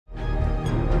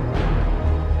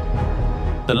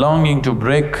The longing to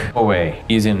break away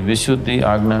is in Vishuddhi,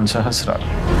 Agna and Sahasrara.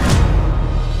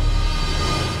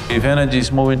 If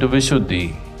energies move into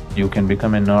Vishuddhi, you can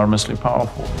become enormously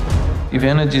powerful. If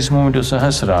energies move into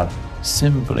Sahasrara,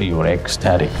 simply you're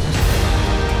ecstatic.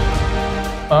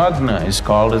 Agna is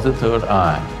called as the third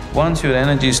eye. Once your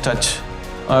energies touch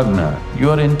Agna, you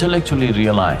are intellectually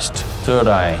realized. Third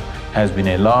eye has been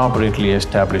elaborately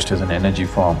established as an energy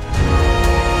form.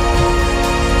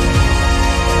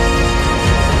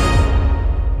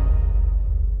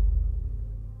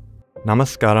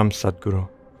 Namaskaram, Sadhguru.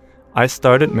 I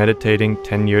started meditating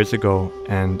 10 years ago,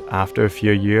 and after a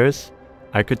few years,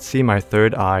 I could see my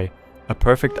third eye, a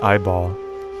perfect eyeball.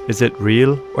 Is it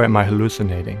real or am I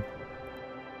hallucinating?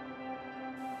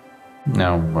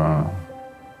 Now,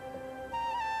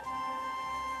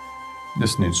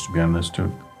 this needs to be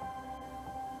understood.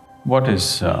 What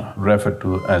is referred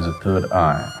to as a third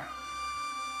eye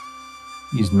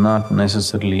is not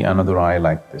necessarily another eye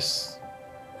like this.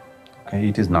 Okay,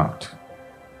 it is not.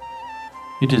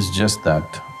 It is just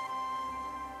that,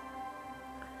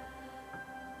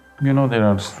 you know, there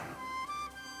are,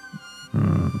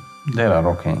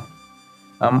 okay.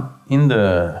 In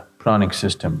the pranic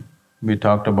system, we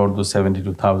talked about the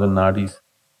 72,000 nadis.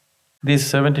 These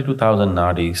 72,000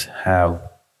 nadis have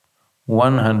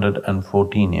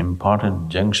 114 important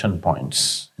junction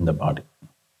points in the body.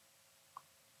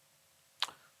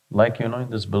 Like, you know, in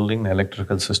this building, the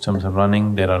electrical systems are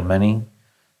running, there are many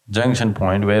junction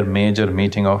points where major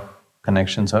meeting of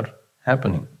connections are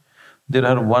happening. There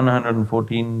are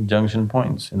 114 junction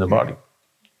points in the body.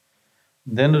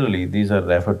 Generally, these are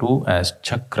referred to as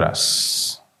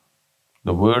chakras.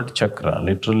 The word chakra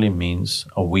literally means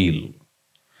a wheel.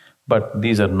 But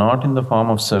these are not in the form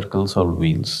of circles or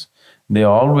wheels. They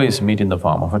always meet in the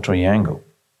form of a triangle.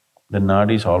 The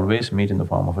nadis always meet in the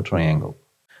form of a triangle.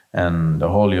 And the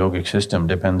whole yogic system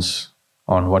depends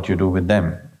on what you do with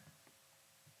them.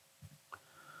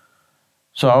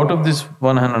 So out of this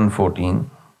 114,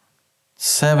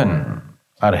 7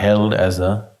 are held as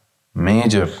the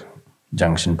major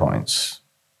junction points.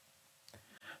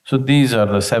 So these are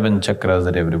the 7 chakras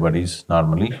that everybody is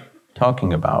normally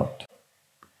talking about.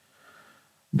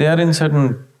 They are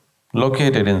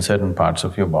located in certain parts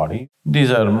of your body.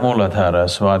 These are Mooladhara,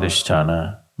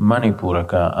 Swadhisthana,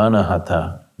 Manipuraka,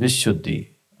 Anahata, Vishuddhi,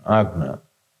 Agna,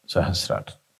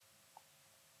 Sahasrara.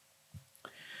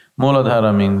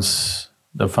 Mooladhara means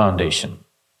the foundation.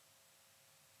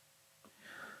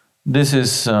 This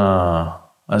is a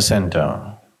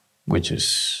center which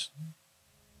is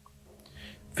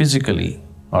physically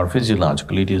or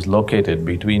physiologically, it is located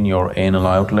between your anal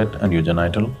outlet and your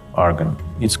genital organ.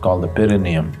 It's called the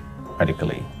perineum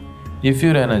medically. If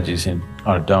your energies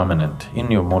are dominant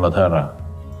in your Mooladhara,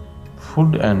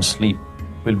 food and sleep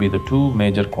will be the 2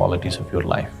 major qualities of your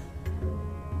life.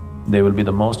 They will be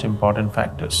the most important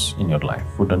factors in your life,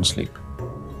 food and sleep.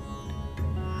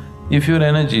 If your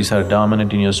energies are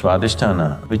dominant in your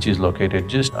Swadhisthana, which is located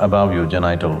just above your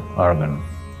genital organ,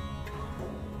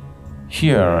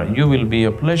 here you will be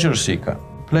a pleasure seeker.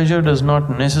 Pleasure does not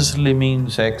necessarily mean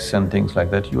sex and things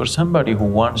like that. You are somebody who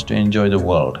wants to enjoy the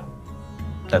world.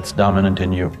 That's dominant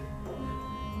in you.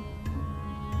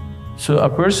 So a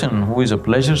person who is a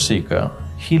pleasure seeker,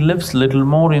 he lives little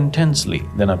more intensely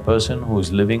than a person who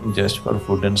is living just for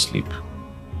food and sleep.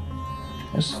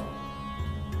 Yes?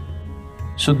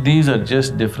 So these are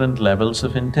just different levels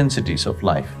of intensities of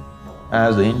life.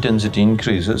 As the intensity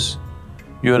increases,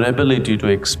 your ability to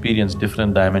experience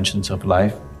different dimensions of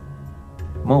life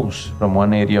moves from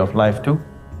one area of life to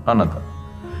another.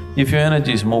 If your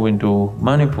energies move into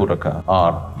Manipuraka,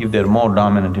 or if they're more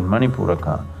dominant in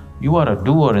Manipuraka, you are a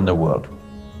doer in the world.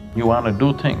 You want to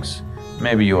do things.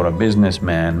 Maybe you're a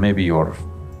businessman, maybe you're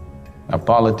a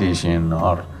politician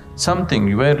or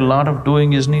something where a lot of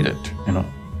doing is needed, you know.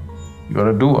 You're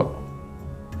a doer.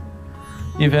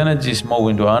 If energies move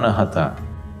into Anahata,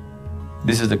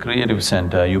 this is the creative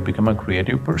center, you become a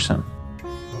creative person.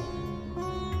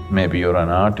 Maybe you're an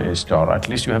artist or at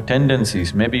least you have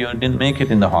tendencies, maybe you didn't make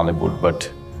it in the Hollywood,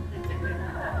 but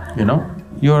you know,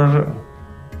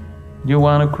 you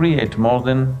want to create more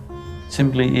than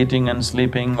simply eating and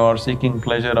sleeping or seeking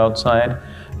pleasure outside.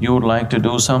 You would like to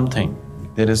do something,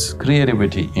 there is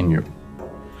creativity in you.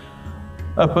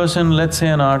 A person, let's say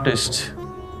an artist,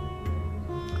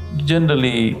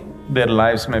 generally their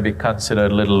lives may be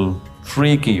considered a little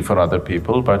freaky for other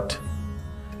people, but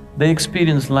they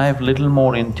experience life little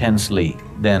more intensely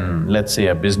than, let's say,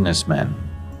 a businessman.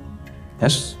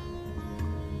 Yes?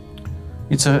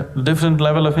 It's a different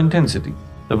level of intensity.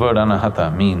 The word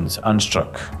anahata means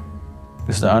unstruck.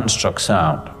 This is the unstruck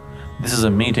sound. This is a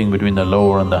meeting between the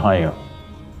lower and the higher.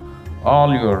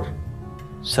 All your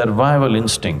survival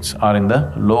instincts are in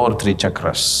the lower three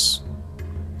chakras.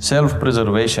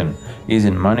 Self-preservation is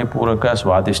in Manipuraka,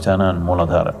 Swadhisthana and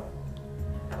Muladhara.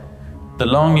 The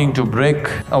longing to break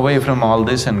away from all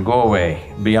this and go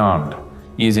away beyond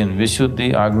is in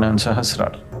Vishuddhi, Agna and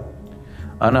Sahasrara.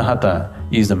 Anahata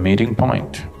is the meeting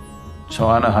point. So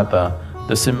Anahata,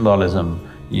 the symbolism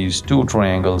is two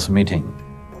triangles meeting.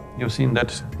 You've seen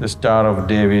that, the Star of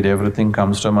David, everything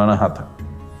comes from Anahata.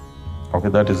 Okay,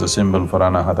 that is the symbol for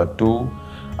Anahata, two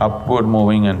upward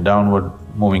moving and downward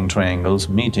moving triangles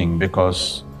meeting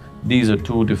because these are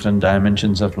two different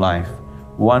dimensions of life.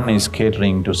 One is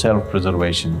catering to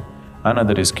self-preservation,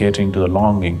 another is catering to the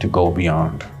longing to go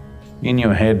beyond. In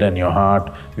your head and your heart,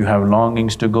 you have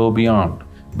longings to go beyond,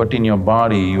 but in your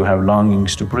body, you have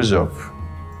longings to preserve.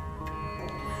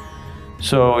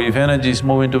 So, if energies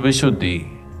move into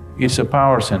Vishuddhi, it's a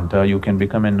power center, you can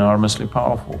become enormously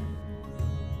powerful.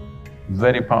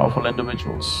 Very powerful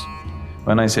individuals.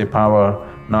 When I say power,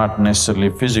 not necessarily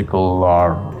physical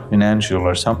or financial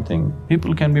or something,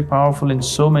 people can be powerful in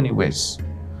so many ways.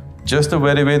 Just the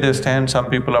very way they stand, some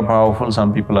people are powerful,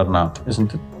 some people are not,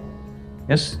 isn't it?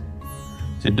 Yes?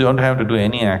 So you don't have to do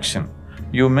any action.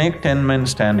 You make 10 men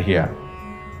stand here.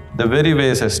 The very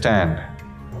way they stand,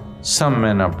 some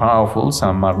men are powerful,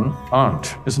 some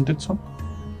aren't, isn't it so?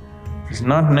 It's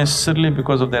not necessarily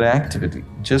because of their activity,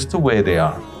 just the way they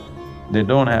are. They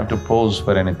don't have to pose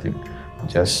for anything,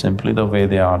 just simply the way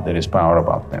they are, there is power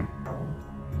about them.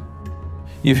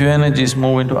 If your energies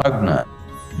move into Agna,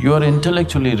 you are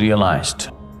intellectually realized,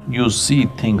 you see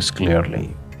things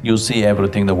clearly, you see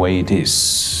everything the way it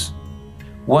is.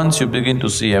 Once you begin to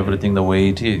see everything the way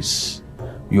it is,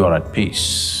 you are at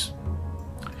peace.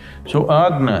 So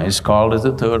Agna is called as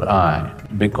the third eye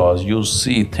because you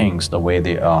see things the way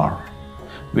they are.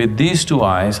 With these two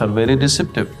eyes are very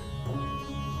deceptive.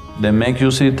 They make you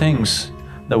see things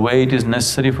the way it is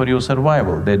necessary for your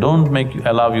survival. They don't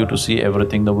allow you to see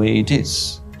everything the way it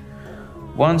is.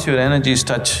 Once your energies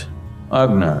touch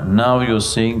Agna, now you're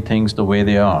seeing things the way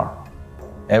they are,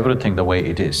 everything the way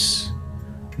it is.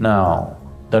 Now,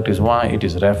 that is why it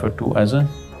is referred to as a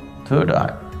third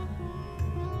eye.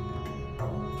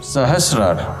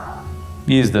 Sahasrara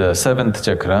is the seventh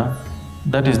chakra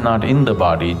that is not in the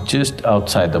body, just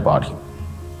outside the body.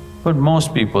 But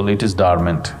most people, it is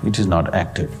dormant, it is not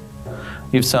active.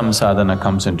 If some sadhana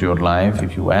comes into your life,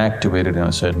 if you activate it in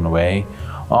a certain way,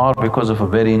 or because of a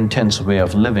very intense way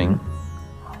of living,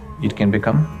 it can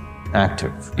become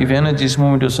active. If energies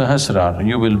move into Sahasrara,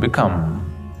 you will become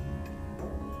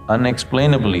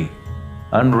unexplainably,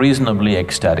 unreasonably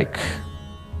ecstatic.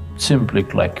 Simply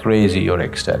like crazy or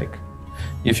ecstatic.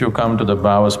 If you come to the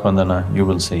Bhava Spandana, you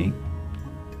will see,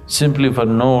 simply for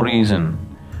no reason,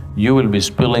 you will be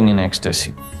spilling in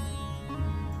ecstasy.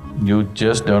 You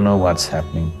just don't know what's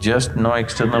happening, just no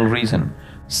external reason.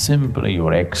 Simply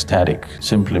you're ecstatic,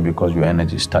 simply because your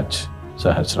energies touch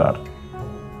Sahasrara.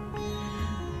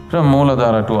 From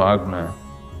Muladhara to Agna,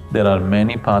 there are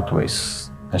many pathways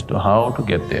as to how to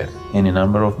get there, any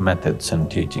number of methods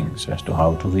and teachings as to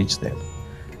how to reach there.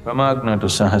 From Agna to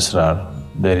Sahasrara,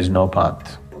 there is no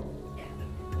path.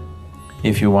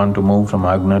 If you want to move from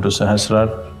Agna to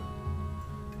Sahasrara,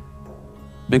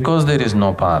 because there is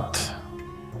no path,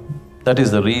 that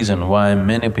is the reason why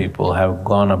many people have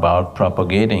gone about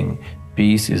propagating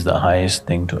peace is the highest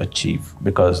thing to achieve,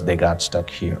 because they got stuck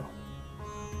here.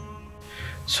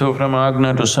 So from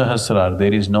Agna to Sahasrara,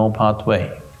 there is no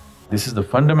pathway. This is the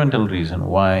fundamental reason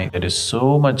why there is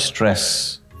so much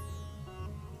stress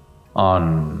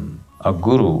on a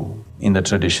guru in the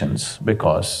traditions,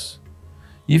 because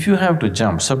if you have to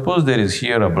jump, suppose there is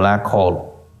here a black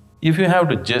hole, if you have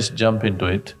to just jump into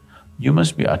it, you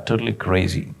must be utterly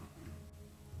crazy.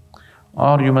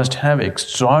 Or you must have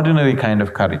extraordinary kind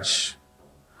of courage,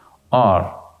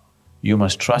 or you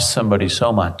must trust somebody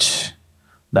so much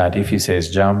that if he says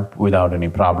jump, without any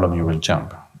problem you will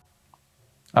jump.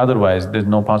 Otherwise, there's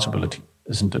no possibility,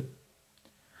 isn't it?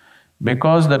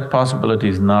 Because that possibility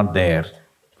is not there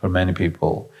for many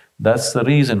people, that's the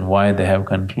reason why they have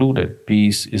concluded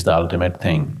peace is the ultimate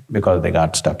thing, because they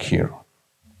got stuck here,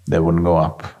 they wouldn't go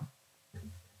up.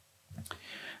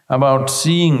 About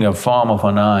seeing a form of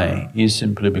an eye is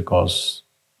simply because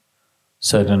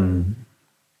certain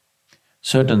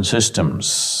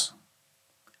systems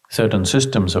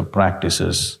of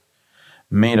practices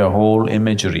made a whole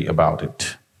imagery about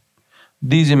it.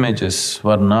 These images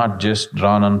were not just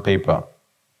drawn on paper,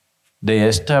 they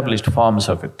established forms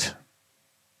of it.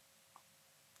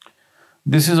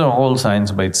 This is a whole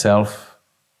science by itself.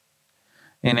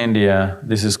 In India,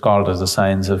 this is called as the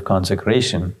science of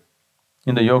consecration.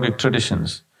 In the yogic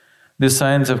traditions, This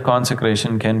science of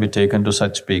consecration can be taken to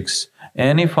such peaks.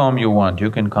 Any form you want,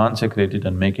 you can consecrate it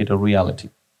and make it a reality.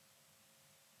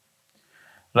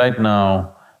 Right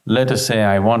now, let us say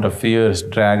I want a fierce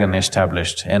dragon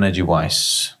established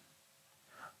energy-wise.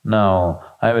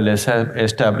 Now, I will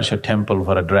establish a temple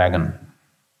for a dragon.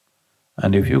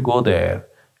 And if you go there,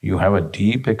 you have a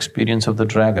deep experience of the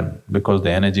dragon because the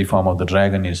energy form of the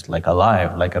dragon is like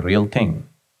alive, like a real thing.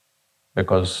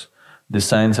 Because the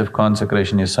science of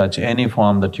consecration is such, any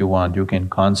form that you want, you can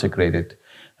consecrate it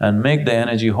and make the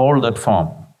energy hold that form.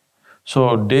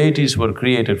 So deities were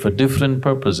created for different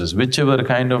purposes, whichever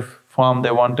kind of form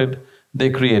they wanted, they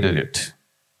created it.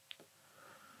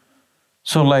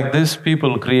 So like this,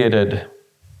 people created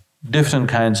different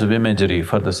kinds of imagery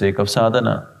for the sake of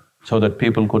sadhana, so that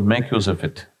people could make use of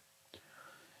it.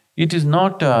 It is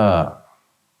not that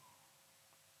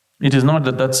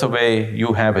that's the way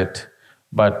you have it,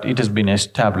 but it has been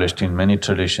established in many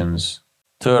traditions.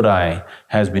 Third eye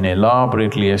has been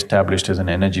elaborately established as an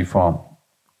energy form.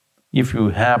 If you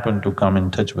happen to come in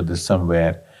touch with this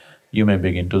somewhere, you may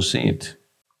begin to see it.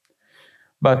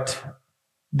 But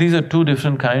these are two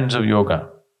different kinds of yoga.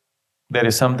 There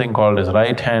is something called as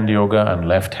right-hand yoga and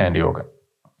left-hand yoga.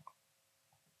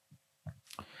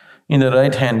 In the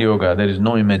right-hand yoga, there is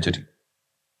no imagery.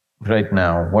 Right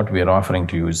now, what we are offering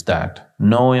to you is that,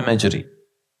 no imagery.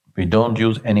 We don't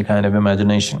use any kind of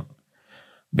imagination,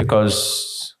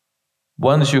 because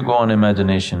once you go on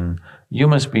imagination, you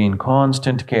must be in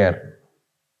constant care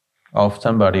of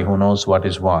somebody who knows what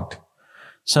is what,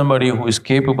 somebody who is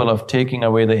capable of taking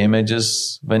away the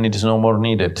images when it is no more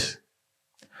needed.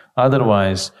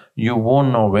 Otherwise, you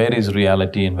won't know where is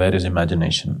reality and where is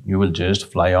imagination. You will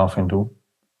just fly off into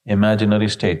imaginary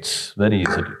states very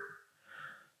easily.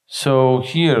 So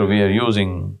here we are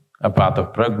using a path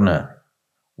of prajna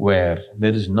where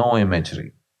there is no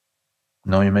imagery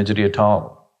at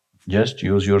all. Just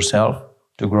use yourself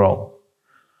to grow.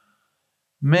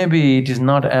 Maybe it is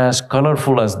not as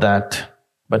colorful as that,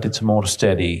 but it's more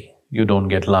steady, you don't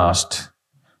get lost.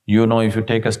 You know if you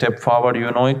take a step forward, you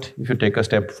know it, if you take a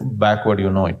step backward, you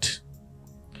know it.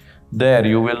 There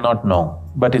you will not know,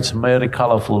 but it's very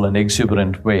colorful and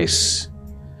exuberant ways.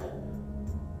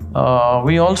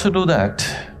 We also do that,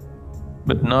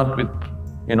 but not with,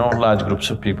 large groups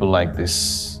of people like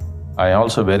this. I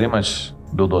also very much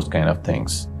do those kind of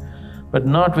things, but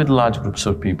not with large groups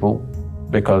of people,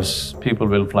 because people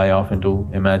will fly off into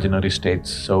imaginary states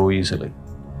so easily.